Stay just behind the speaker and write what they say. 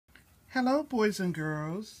Hello, boys and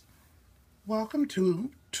girls. Welcome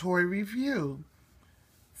to Toy Review.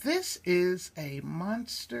 This is a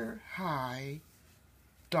Monster High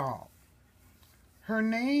doll. Her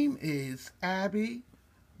name is Abbey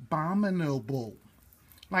Bominable.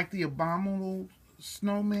 Like the abominable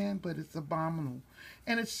snowman, but it's abominable.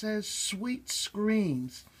 And it says sweet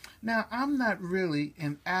screams. Now, I'm not really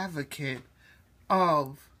an advocate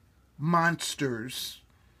of monsters.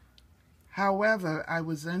 However, I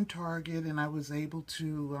was in Target and I was able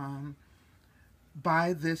to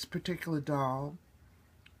buy this particular doll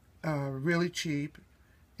really cheap.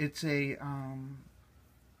 It's a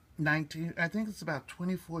I think it's about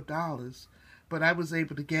 $24, but I was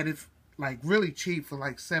able to get it like really cheap for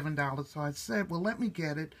like $7. So I said, well, let me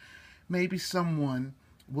get it. Maybe someone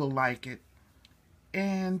will like it.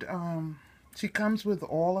 And she comes with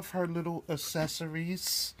all of her little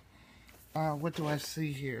accessories. What do I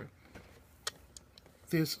see here?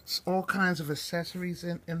 There's all kinds of accessories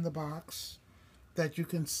in the box that you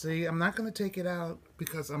can see. I'm not going to take it out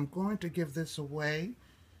because I'm going to give this away.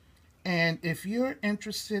 And if you're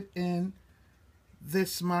interested in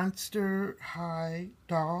this Monster High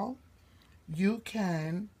doll, you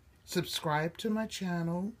can subscribe to my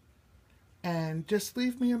channel and just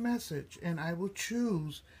leave me a message and I will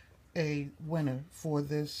choose a winner for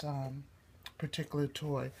this particular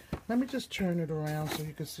toy. Let me just turn it around so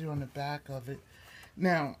you can see on the back of it.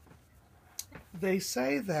 Now, they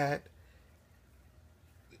say that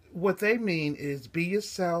what they mean is be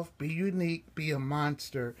yourself, be unique, be a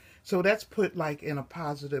monster. So that's put like in a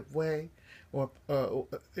positive way, or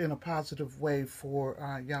in a positive way for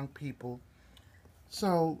young people.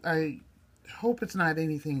 So I hope it's not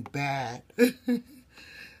anything bad.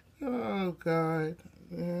 Oh, God.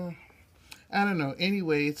 Yeah. I don't know.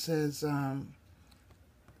 Anyway, it says,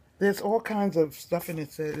 there's all kinds of stuff in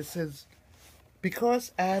it. It says,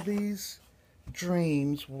 because Abby's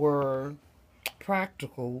dreams were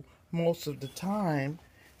practical most of the time,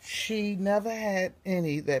 she never had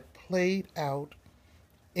any that played out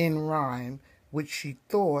in rhyme, which she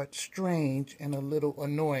thought strange and a little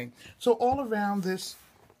annoying. So all around this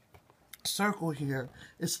circle here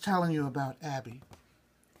is telling you about Abbey.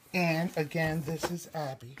 And again, this is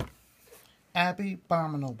Abbey. Abbey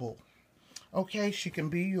Bominable. Okay, she can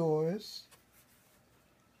be yours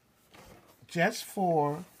just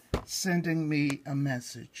for sending me a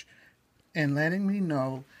message and letting me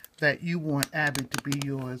know that you want Abbey to be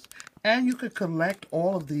yours. And you could collect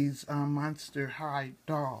all of these Monster High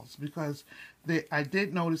dolls because I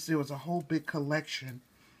did notice there was a whole big collection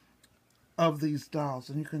of these dolls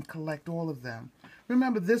and you can collect all of them.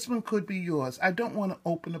 Remember, this one could be yours. I don't want to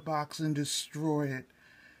open the box and destroy it.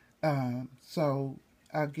 So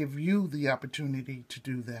I'll give you the opportunity to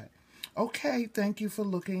do that. Okay, thank you for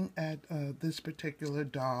looking at this particular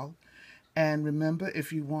doll. And remember,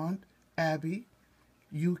 if you want Abbey,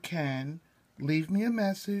 you can leave me a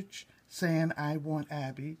message saying I want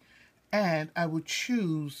Abbey, and I will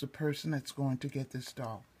choose the person that's going to get this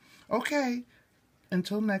doll. Okay,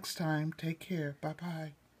 until next time, take care.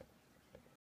 Bye-bye.